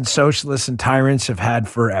communists and socialists and tyrants have had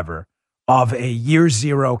forever of a year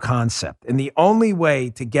zero concept. And the only way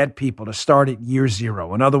to get people to start at year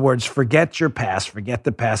zero, in other words, forget your past, forget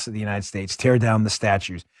the past of the United States, tear down the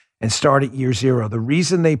statues, and start at year zero. The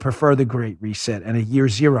reason they prefer the Great Reset and a year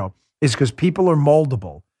zero is because people are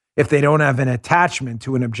moldable if they don't have an attachment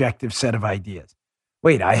to an objective set of ideas.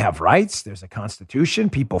 Wait, I have rights. There's a constitution.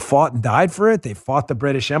 People fought and died for it. They fought the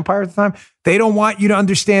British Empire at the time. They don't want you to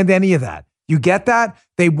understand any of that. You get that?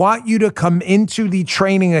 They want you to come into the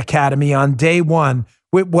training academy on day one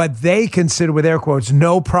with what they consider, with air quotes,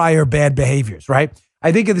 no prior bad behaviors, right?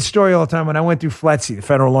 I think of the story all the time when I went through FLETC, the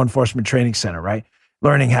Federal Law Enforcement Training Center, right?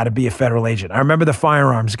 Learning how to be a federal agent. I remember the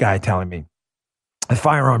firearms guy telling me, the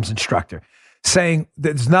firearms instructor, saying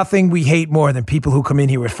there's nothing we hate more than people who come in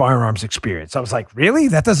here with firearms experience. I was like, really?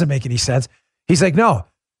 That doesn't make any sense. He's like, no,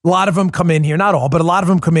 a lot of them come in here, not all, but a lot of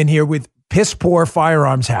them come in here with piss poor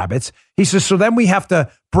firearms habits. He says, so then we have to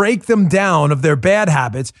break them down of their bad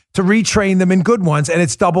habits to retrain them in good ones, and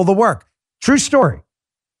it's double the work. True story.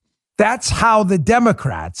 That's how the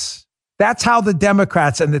Democrats and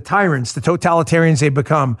the tyrants, the totalitarians they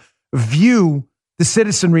become, view the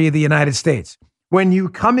citizenry of the United States. When you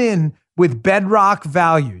come in with bedrock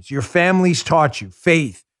values, your families taught you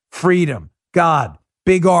faith, freedom, God,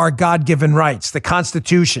 big R, God-given rights, the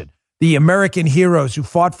Constitution, the American heroes who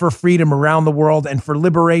fought for freedom around the world and for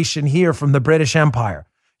liberation here from the British Empire.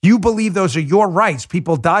 You believe those are your rights.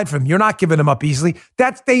 People died for them. You're not giving them up easily.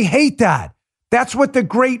 They hate that. That's what the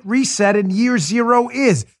Great Reset in year zero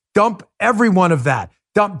is. Dump every one of that.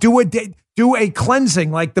 Do a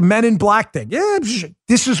cleansing like the Men in Black thing. Yeah,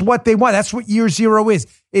 this is what they want. That's what year zero is.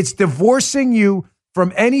 It's divorcing you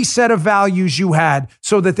from any set of values you had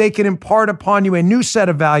so that they can impart upon you a new set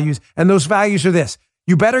of values. And those values are this.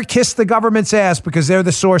 You better kiss the government's ass because they're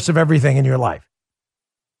the source of everything in your life.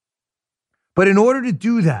 But in order to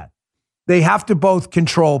do that, they have to both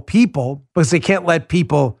control people because they can't let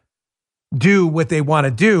people do what they want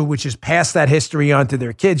to do, which is pass that history on to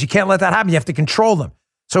their kids. You can't let that happen. You have to control them.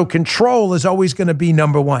 So control is always going to be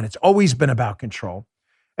number one. It's always been about control.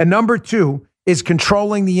 And number two is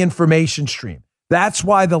controlling the information stream. That's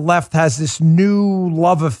why the left has this new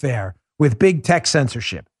love affair with big tech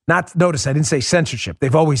censorship. Notice I didn't say censorship.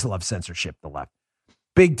 They've always loved censorship, the left.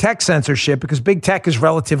 Big tech censorship, because big tech is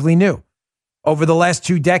relatively new. Over the last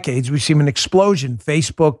 2 decades, we've seen an explosion,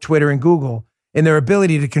 Facebook, Twitter, and Google, in their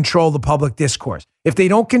ability to control the public discourse. If they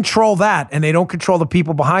don't control that and they don't control the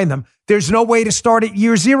people behind them, there's no way to start at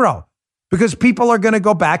year zero because people are going to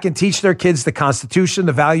go back and teach their kids the Constitution,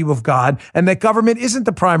 the value of God, and that government isn't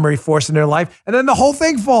the primary force in their life. And then the whole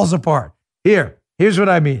thing falls apart. Here's what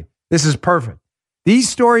I mean. This is perfect. These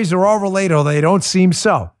stories are all related, although they don't seem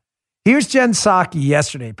so. Here's Jen Psaki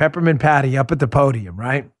yesterday, Peppermint Patty up at the podium,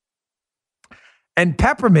 right? And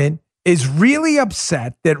Peppermint is really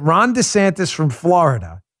upset that Ron DeSantis from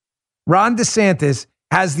Florida, Ron DeSantis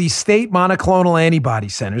has these state monoclonal antibody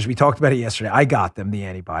centers. We talked about it yesterday. I got them, the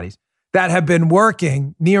antibodies, that have been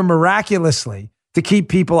working near miraculously to keep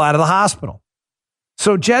people out of the hospital.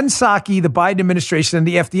 So Jen Psaki, the Biden administration, and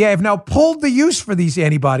the FDA have now pulled the use for these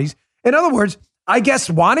antibodies. In other words, I guess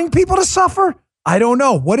wanting people to suffer? I don't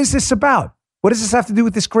know. What is this about? What does this have to do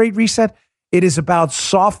with this Great Reset? It is about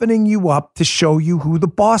softening you up to show you who the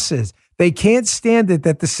boss is. They can't stand it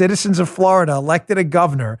that the citizens of Florida elected a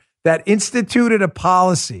governor that instituted a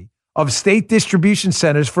policy of state distribution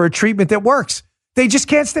centers for a treatment that works. They just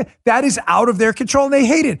can't stand. That is out of their control and they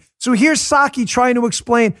hate it. So here's Psaki trying to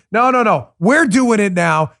explain, no. We're doing it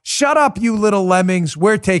now. Shut up, you little lemmings.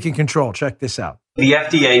 We're taking control. Check this out. The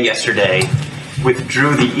FDA yesterday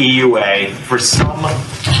withdrew the EUA for some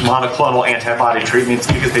monoclonal antibody treatments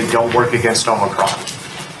because they don't work against Omicron.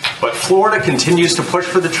 But Florida continues to push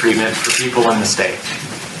for the treatment for people in the state.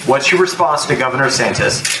 What's your response to Governor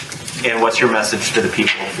DeSantis, and what's your message to the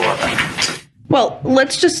people of Florida? Well,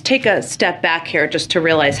 let's just take a step back here just to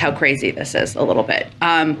realize how crazy this is a little bit.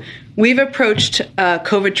 We've approached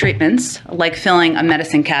COVID treatments like filling a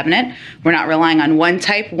medicine cabinet. We're not relying on one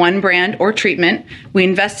type, one brand, or treatment. We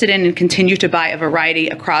invested in and continue to buy a variety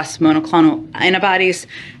across monoclonal antibodies,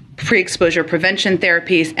 pre-exposure prevention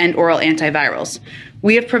therapies, and oral antivirals.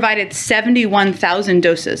 We have provided 71,000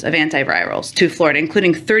 doses of antivirals to Florida,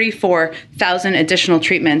 including 34,000 additional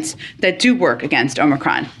treatments that do work against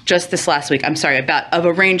Omicron just this last week. Of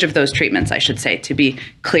a range of those treatments, I should say, to be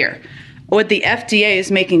clear. What the FDA is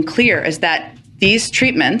making clear is that these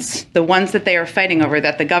treatments, the ones that they are fighting over,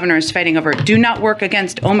 that the governor is fighting over, do not work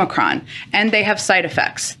against Omicron, and they have side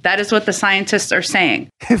effects. That is what the scientists are saying.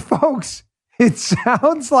 Folks, it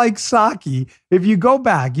sounds like Psaki. If you go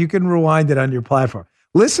back, you can rewind it on your platform.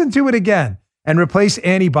 Listen to it again and replace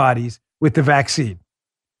antibodies with the vaccine.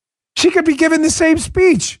 She could be given the same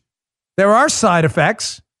speech. There are side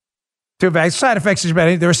effects to side effects.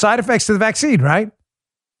 There are side effects to the vaccine, right?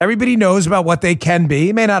 Everybody knows about what they can be.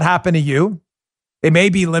 It may not happen to you. It may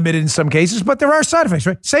be limited in some cases, but there are side effects,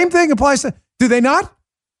 right? Same thing applies to, do they not?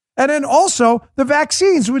 And then also the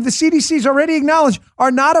vaccines, with the CDC's already acknowledged,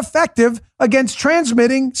 are not effective against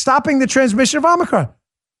stopping the transmission of Omicron.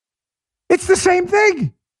 It's the same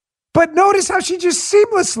thing. But notice how she just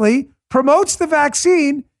seamlessly promotes the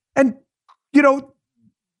vaccine and,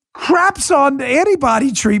 craps on the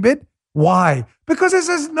antibody treatment. Why? Because this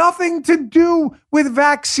has nothing to do with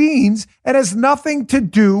vaccines. It has nothing to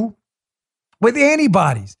do with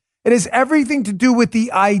antibodies. It has everything to do with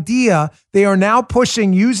the idea they are now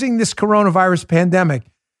pushing using this coronavirus pandemic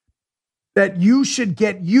that you should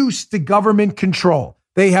get used to government control.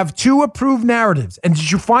 They have two approved narratives. And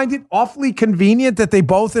did you find it awfully convenient that they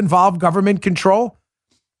both involve government control?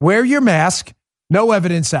 Wear your mask. No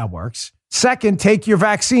evidence that works. Second, take your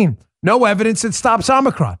vaccine. No evidence it stops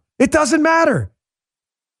Omicron. It doesn't matter.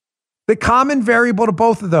 The common variable to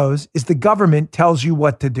both of those is the government tells you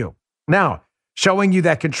what to do. Now, showing you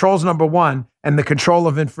that control is number one and the control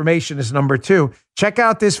of information is number two. Check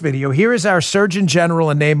out this video. Here is our Surgeon General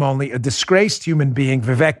in name only, a disgraced human being,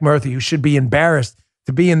 Vivek Murthy, who should be embarrassed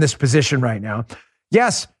to be in this position right now.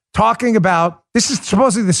 Yes, talking about, this is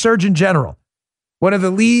supposedly the Surgeon General, one of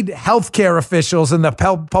the lead healthcare officials in the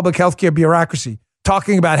public healthcare bureaucracy,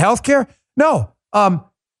 talking about healthcare. No,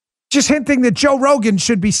 just hinting that Joe Rogan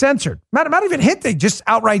should be censored. Not even hinting, just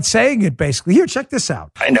outright saying it, basically. Here, check this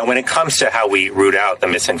out. I know when it comes to how we root out the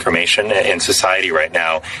misinformation in society right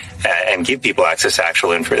now and give people access to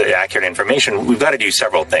actual accurate information, we've got to do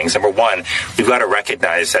several things. Number one, we've got to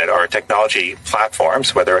recognize that our technology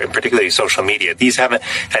platforms, whether particularly social media, these have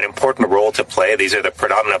an important role to play. These are the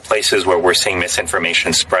predominant places where we're seeing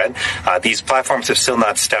misinformation spread. These platforms have still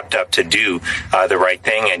not stepped up to do the right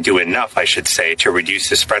thing and do enough, I should say, to reduce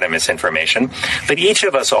the spread of misinformation. But each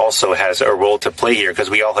of us also has a role to play here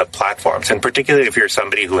because we all have platforms. And particularly if you're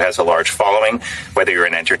somebody who has a large following, whether you're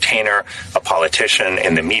an entertainer, a politician,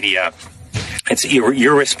 in the media, it's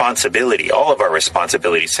your responsibility, all of our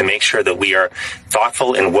responsibilities, to make sure that we are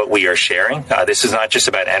thoughtful in what we are sharing. This is not just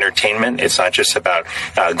about entertainment. It's not just about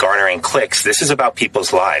garnering clicks. This is about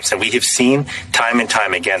people's lives. And we have seen time and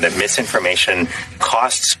time again that misinformation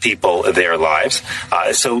costs people their lives.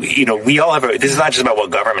 We all have this is not just about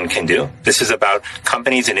what government can do. This is about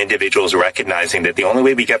companies and individuals recognizing that the only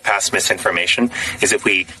way we get past misinformation is if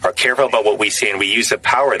we are careful about what we say and we use the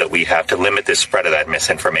power that we have to limit the spread of that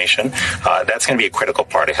misinformation. That's going to be a critical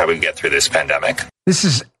part of how we get through this pandemic. This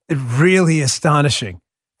is really astonishing.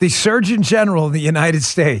 The Surgeon General of the United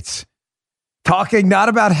States talking not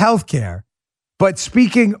about healthcare, but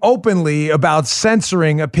speaking openly about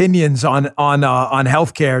censoring opinions on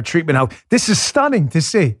healthcare, treatment health. This is stunning to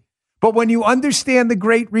see. But when you understand the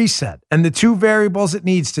Great Reset and the two variables it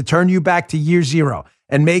needs to turn you back to year zero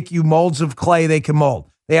and make you molds of clay they can mold,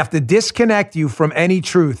 they have to disconnect you from any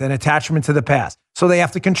truth and attachment to the past. So they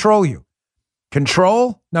have to control you.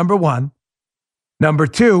 Control, number one. Number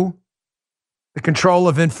two, the control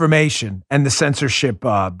of information and the censorship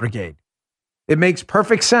brigade. It makes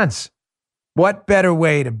perfect sense. What better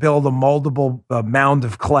way to build a moldable mound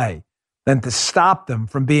of clay than to stop them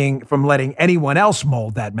from letting anyone else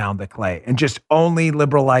mold that mound of clay, and just only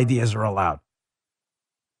liberal ideas are allowed.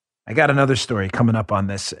 I got another story coming up on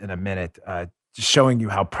this in a minute, just showing you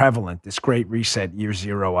how prevalent this Great Reset year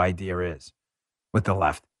zero idea is with the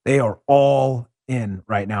left. They are all in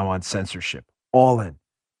right now on censorship, all in. And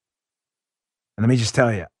let me just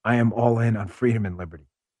tell you, I am all in on freedom and liberty.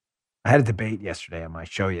 I had a debate yesterday on my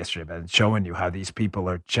show about showing you how these people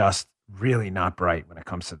are just really not bright when it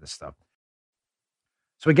comes to this stuff.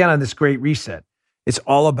 So again, on this Great Reset, it's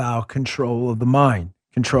all about control of the mind,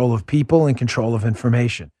 control of people, and control of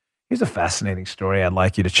information. Here's a fascinating story I'd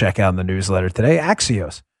like you to check out in the newsletter today.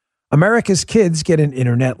 Axios. America's kids get an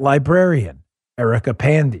internet librarian. Erica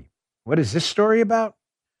Pandy. What is this story about?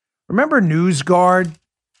 Remember NewsGuard?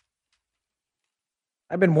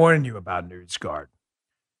 I've been warning you about NewsGuard.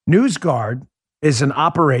 NewsGuard is an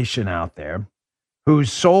operation out there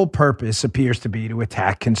whose sole purpose appears to be to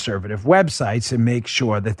attack conservative websites and make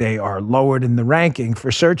sure that they are lowered in the ranking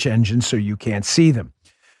for search engines so you can't see them.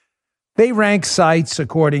 They rank sites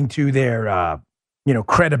according to their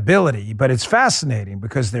credibility, but it's fascinating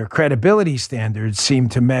because their credibility standards seem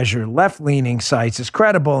to measure left-leaning sites as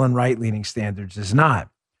credible and right-leaning standards as not.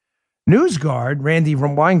 NewsGuard, Randy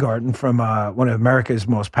Weingarten from one of America's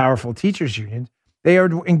most powerful teachers unions, they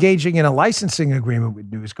are engaging in a licensing agreement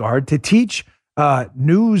with NewsGuard to teach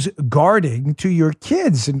news guarding to your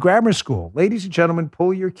kids in grammar school. Ladies and gentlemen,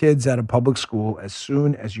 pull your kids out of public school as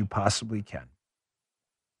soon as you possibly can.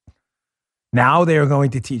 Now they are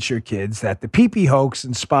going to teach your kids that the PP hoax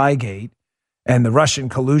and Spygate and the Russian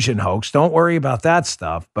collusion hoax, don't worry about that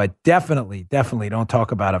stuff, but definitely don't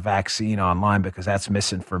talk about a vaccine online because that's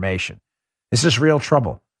misinformation. This is real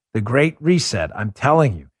trouble. The Great Reset, I'm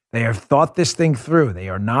telling you, they have thought this thing through. They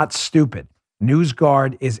are not stupid.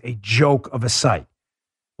 NewsGuard is a joke of a site.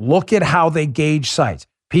 Look at how they gauge sites.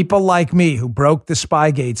 People like me who broke the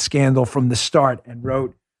Spygate scandal from the start and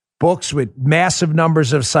wrote books with massive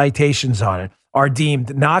numbers of citations on it are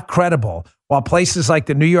deemed not credible, while places like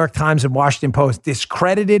the New York Times and Washington Post,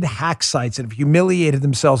 discredited hack sites that have humiliated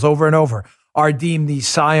themselves over and over, are deemed the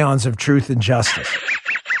scions of truth and justice.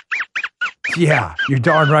 Yeah, you're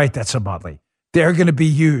darn right that's a motley. They're going to be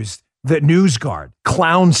used. The NewsGuard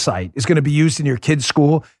clown site is going to be used in your kids'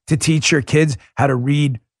 school to teach your kids how to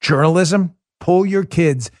read journalism. Pull your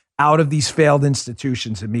kids out of these failed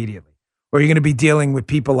institutions immediately, or you're going to be dealing with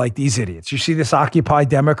people like these idiots. You see this Occupy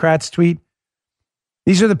Democrats tweet?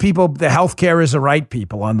 These are the people, the healthcare is a right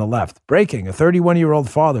people on the left. Breaking, a 31-year-old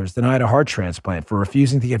father is denied a heart transplant for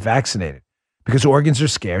refusing to get vaccinated because organs are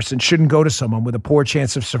scarce and shouldn't go to someone with a poor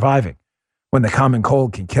chance of surviving when the common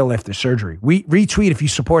cold can kill after surgery. Retweet if you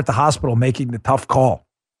support the hospital making the tough call.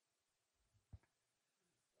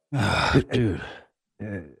 Dude.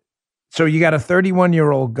 So you got a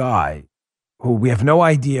 31-year-old guy who we have no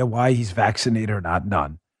idea why he's vaccinated or not,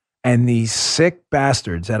 none. And these sick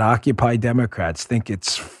bastards at Occupy Democrats think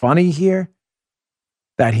it's funny here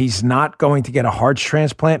that he's not going to get a heart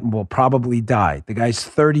transplant and will probably die. The guy's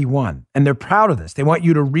 31, and they're proud of this. They want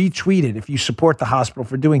you to retweet it if you support the hospital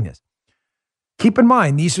for doing this. Keep in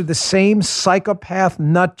mind, these are the same psychopath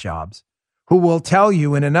nut jobs who will tell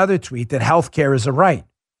you in another tweet that healthcare is a right.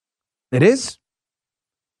 It is.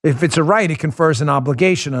 If it's a right, it confers an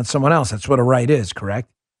obligation on someone else. That's what a right is, correct?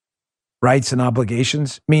 Rights and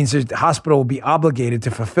obligations means the hospital will be obligated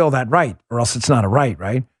to fulfill that right, or else it's not a right,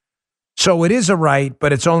 right? So it is a right,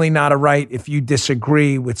 but it's only not a right if you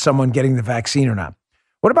disagree with someone getting the vaccine or not.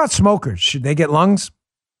 What about smokers? Should they get lungs?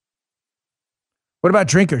 What about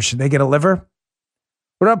drinkers? Should they get a liver?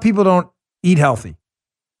 What about people who don't eat healthy?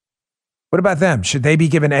 What about them? Should they be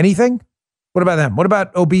given anything? What about them? What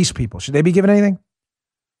about obese people? Should they be given anything?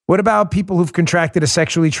 What about people who've contracted a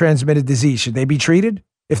sexually transmitted disease? Should they be treated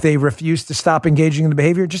if they refuse to stop engaging in the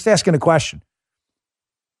behavior? Just asking a question.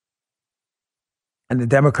 And the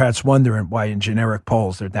Democrats wondering why in generic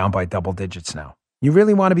polls they're down by double digits now. You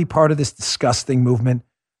really want to be part of this disgusting movement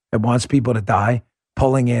that wants people to die,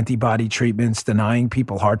 pulling antibody treatments, denying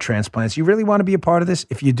people heart transplants? You really want to be a part of this?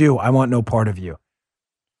 If you do, I want no part of you.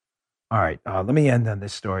 All right, let me end on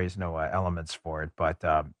this story. There's no elements for it, but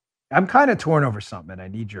I'm kind of torn over something, and I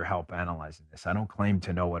need your help analyzing this. I don't claim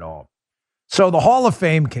to know it all. So the Hall of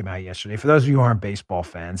Fame came out yesterday. For those of you who aren't baseball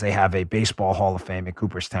fans, they have a baseball Hall of Fame in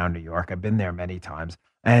Cooperstown, New York. I've been there many times,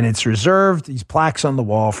 and it's reserved, these plaques on the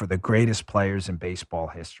wall for the greatest players in baseball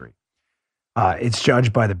history. It's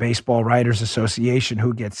judged by the Baseball Writers Association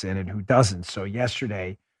who gets in and who doesn't. So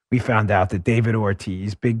yesterday, we found out that David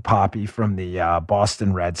Ortiz, Big Papi from the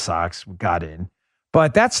Boston Red Sox, got in.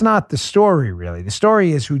 But that's not the story, really. The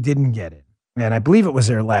story is who didn't get in. And I believe it was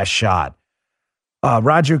their last shot.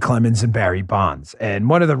 Roger Clemens and Barry Bonds. And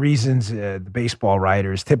one of the reasons the baseball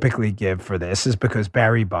writers typically give for this is because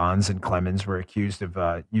Barry Bonds and Clemens were accused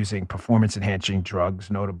of using performance-enhancing drugs,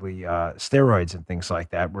 notably steroids and things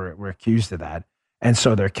like that, were accused of that. And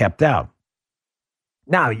so they're kept out.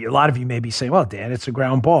 Now, a lot of you may be saying, well, Dan, it's a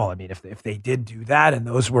ground ball. I mean, if they did do that and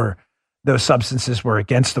those substances were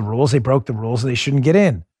against the rules, they broke the rules, they shouldn't get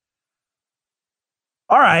in.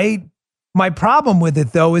 All right. My problem with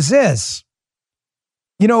it, though, is this.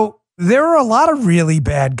 You know, there are a lot of really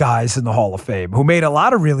bad guys in the Hall of Fame who made a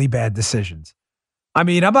lot of really bad decisions. I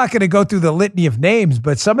mean, I'm not going to go through the litany of names,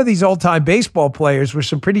 but some of these old-time baseball players were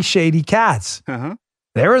some pretty shady cats. Uh-huh.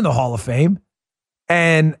 They're in the Hall of Fame.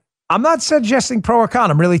 And I'm not suggesting pro or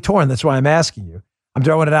con. I'm really torn. That's why I'm asking you. I'm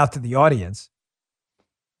throwing it out to the audience.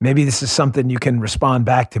 Maybe this is something you can respond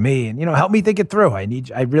back to me and, help me think it through.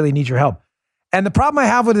 I really need your help. And the problem I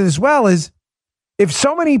have with it as well is if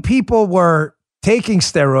so many people were taking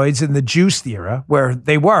steroids in the juiced era, where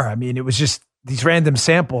they were, I mean, it was just these random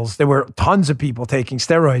samples. There were tons of people taking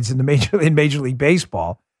steroids in Major League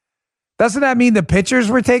Baseball. Doesn't that mean the pitchers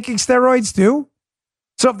were taking steroids too?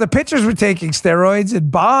 So if the pitchers were taking steroids and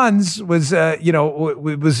Bonds was,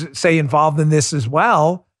 was say involved in this as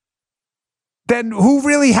well, then who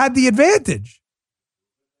really had the advantage?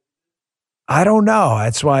 I don't know.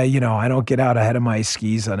 That's why, I don't get out ahead of my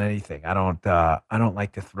skis on anything. I don't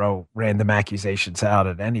like to throw random accusations out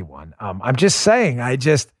at anyone. I'm just saying,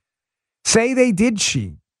 say they did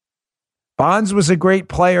cheat. Bonds was a great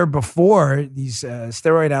player before these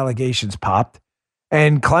steroid allegations popped,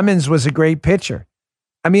 and Clemens was a great pitcher.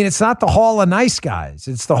 I mean, it's not the Hall of Nice Guys.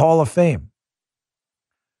 It's the Hall of Fame.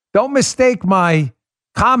 Don't mistake my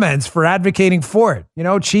comments for advocating for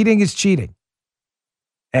it. Cheating is cheating.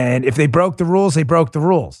 And if they broke the rules, they broke the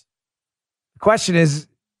rules. The question is,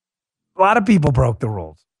 a lot of people broke the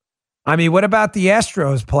rules. I mean, what about the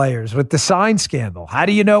Astros players with the sign scandal? How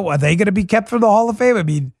do you know? Are they going to be kept for the Hall of Fame? I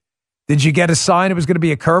mean, did you get a sign it was going to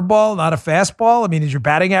be a curveball, not a fastball? I mean, did your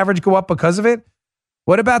batting average go up because of it?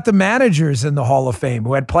 What about the managers in the Hall of Fame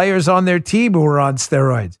who had players on their team who were on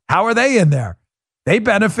steroids? How are they in there? They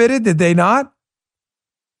benefited, did they not?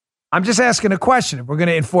 I'm just asking a question. If we're going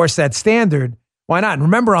to enforce that standard, why not? And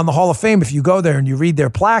remember, on the Hall of Fame, if you go there and you read their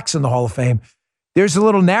plaques in the Hall of Fame, there's a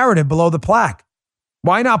little narrative below the plaque.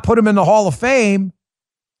 Why not put them in the Hall of Fame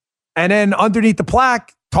and then underneath the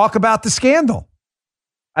plaque, talk about the scandal?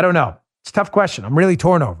 I don't know. It's a tough question. I'm really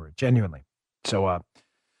torn over it, genuinely. So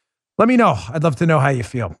let me know. I'd love to know how you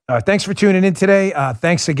feel. Thanks for tuning in today.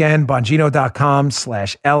 Thanks again,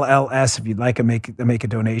 Bongino.com/LLS. If you'd like to make a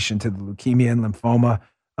donation to the Leukemia and Lymphoma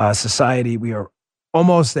Society, we are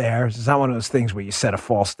almost there. It's not one of those things where you set a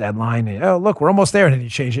false deadline and, oh, look, we're almost there, and then you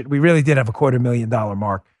change it. We really did have a $250,000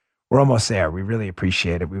 mark. We're almost there. We really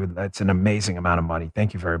appreciate it. It's an amazing amount of money.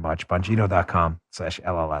 Thank you very much.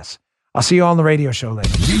 Bongino.com/LLS. I'll see you all on the radio show later.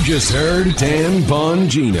 You just heard Dan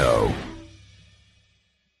Bongino.